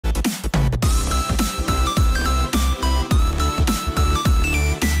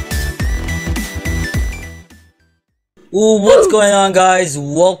Ooh, what's going on, guys?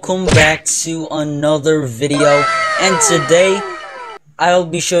 Welcome back to another video, and today I'll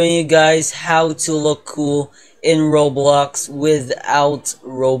be showing you guys how to look cool in Roblox without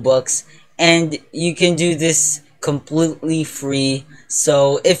Robux, and you can do this completely free.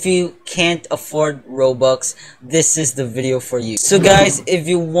 So if you can't afford Robux, this is the video for you. So guys, if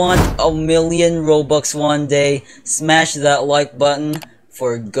you want a million Robux one day, smash that like button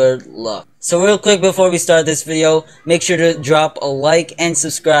for good luck. So real quick before we start this video, make sure to drop a like and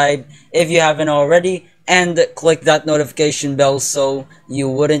subscribe if you haven't already, and click that notification bell so you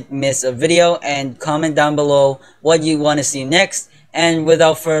wouldn't miss a video, and comment down below what you want to see next. And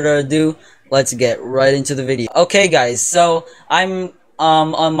without further ado, let's get right into the video. Okay guys, so I'm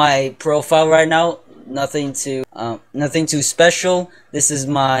on my profile right now. Nothing too special. This is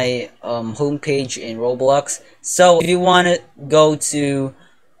my homepage in Roblox. So if you want to go to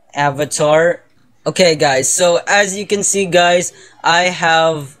avatar, okay guys, so as you can see guys, I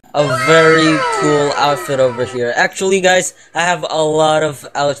have a very cool outfit over here. Actually guys, I have a lot of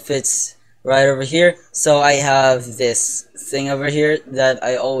outfits right over here. So I have this thing over here that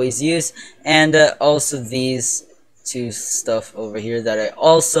I always use, and also these two stuff over here that I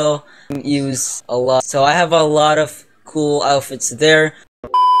also use a lot. So I have a lot of cool outfits there.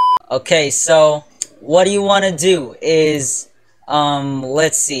 Okay, so what you want to do is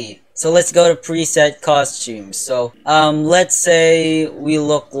let's see. So let's go to preset costumes. So let's say we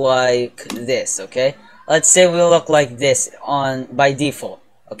look like this, okay? Let's say we look like this by default,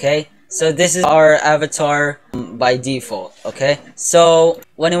 okay? So this is our avatar by default, okay? So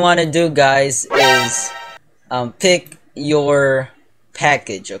what you want to do guys is pick your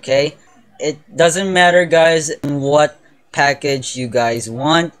package, okay? It doesn't matter guys what package you guys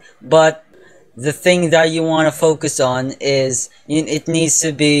want, but the thing that you want to focus on is it needs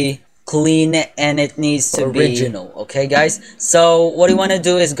to be clean and it needs to be original, okay guys? So what you want to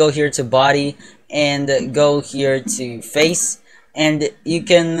do is go here to body and go here to face, and you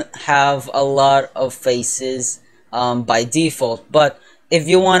can have a lot of faces by default, but if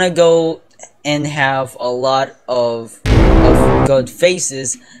you want to go and have a lot of good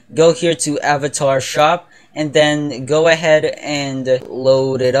faces, go here to avatar shop and then go ahead and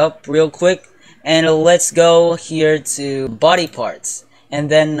load it up real quick. And let's go here to body parts,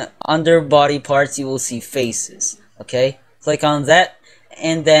 and then under body parts you will see faces, okay? Click on that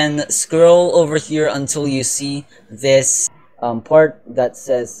and then scroll over here until you see this part that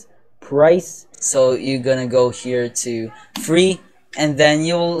says price. So you're gonna go here to free, and then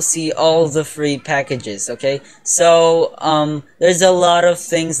you'll see all the free packages, okay? So there's a lot of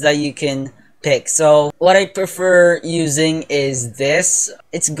things that you can pick. So what I prefer using is this.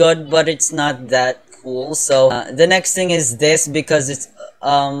 It's good, but it's not that cool. So the next thing is this, because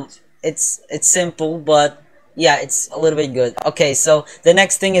it's simple, but yeah, it's a little bit good. Okay, so the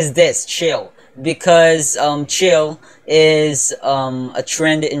next thing is this, chill, because chill is a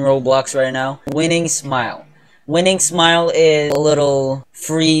trend in Roblox right now. Winning smile. Winning smile is a little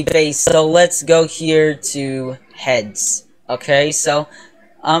free face. So let's go here to heads. Okay, so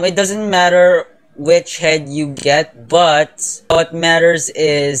it doesn't matter which head you get, but what matters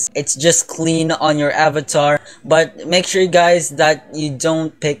is it's just clean on your avatar. But make sure guys that you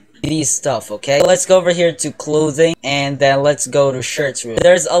don't pick these stuff, okay? Let's go over here to clothing, and then let's go to shirts.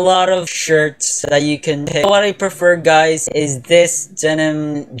 There's a lot of shirts that you can pick. What I prefer guys is this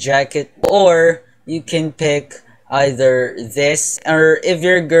denim jacket, or you can pick either this, or if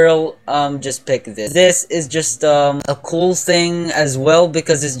you're a girl, just pick this. This is just a cool thing as well,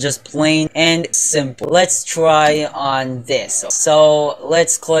 because it's just plain and simple. Let's try on this. So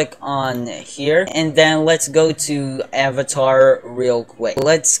let's click on here, and then let's go to avatar real quick.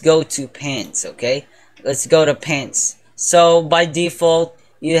 Let's go to pants, okay? Let's go to pants. So by default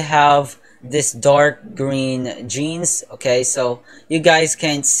you have this dark green jeans, okay? So you guys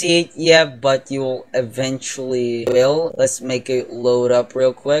can't see it yet, but you'll eventually will. Let's make it load up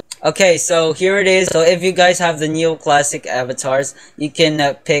real quick. Okay, so here it is. So if you guys have the neoclassic avatars, you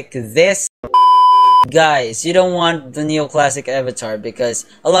can pick this. Guys, you don't want the neoclassic avatar because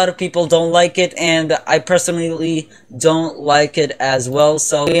a lot of people don't like it, and I personally don't like it as well.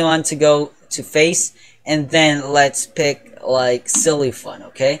 So we want to go to face, and then let's pick like silly fun,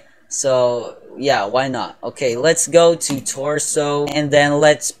 okay? So yeah, why not? Okay, let's go to torso, and then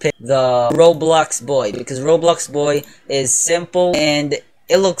let's pick the Roblox boy, because Roblox boy is simple and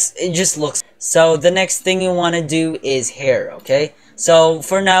it just looks. So the next thing you want to do is hair, okay? So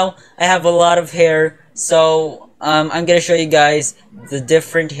for now I have a lot of hair, so I'm gonna show you guys the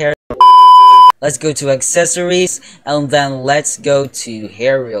different hair. Let's go to accessories, and then let's go to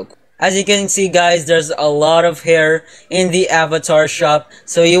hair real quick. As you can see guys, there's a lot of hair in the avatar shop.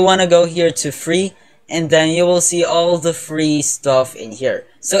 So you want to go here to free, and then you will see all the free stuff in here.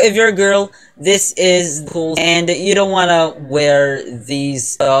 So if you're a girl, this is cool, and you don't want to wear these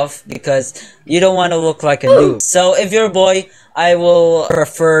stuff because you don't want to look like a noob. So if you're a boy, I will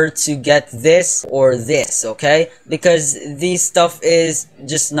prefer to get this or this, okay? Because this stuff is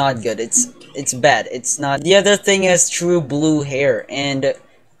just not good. It's bad. It's not. The other thing is true blue hair, and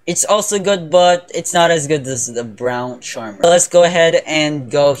it's also good, but it's not as good as the brown charmer. So let's go ahead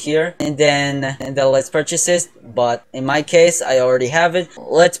and go here, and then let's purchase it. But in my case, I already have it.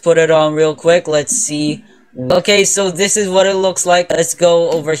 Let's put it on real quick. Let's see. Okay, so this is what it looks like. Let's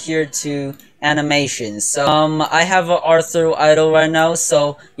go over here to animations. So I have an Arthur idol right now,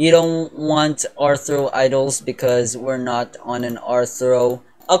 so you don't want Arthur idols because we're not on an Arthur.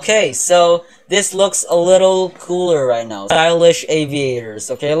 Okay, so this looks a little cooler right now. Stylish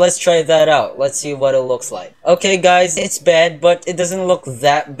aviators. Okay, let's try that out. Let's see what it looks like. Okay guys, it's bad, but it doesn't look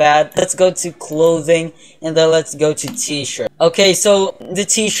that bad. Let's go to clothing, and then let's go to t-shirt. Okay, so the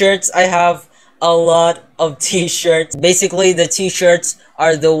t-shirts, I have a lot of t-shirts. Basically, the t-shirts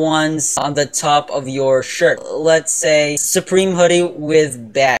are the ones on the top of your shirt. Let's say Supreme hoodie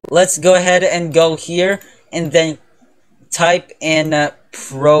with bag. Let's go ahead and go here, and then type in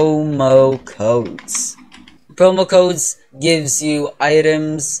promo codes. Promo codes gives you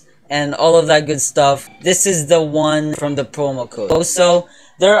items and all of that good stuff. This is the one from the promo code. Also,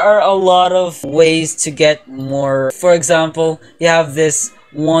 there are a lot of ways to get more. For example, you have this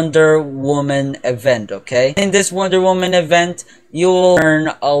Wonder Woman event, okay? In this Wonder Woman event, you will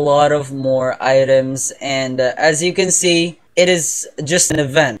earn a lot of more items, and as you can see, it is just an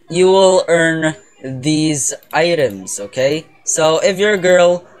event. You will earn these items, okay? So if you're a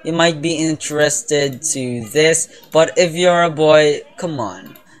girl, you might be interested to this, but if you're a boy, come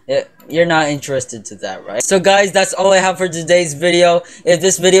on, you're not interested to that, right? So guys, that's all I have for today's video. If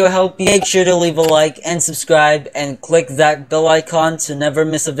this video helped you, make sure to leave a like and subscribe and click that bell icon to never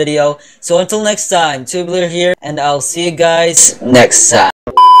miss a video. So until next time, Tubular here, and I'll see you guys next time.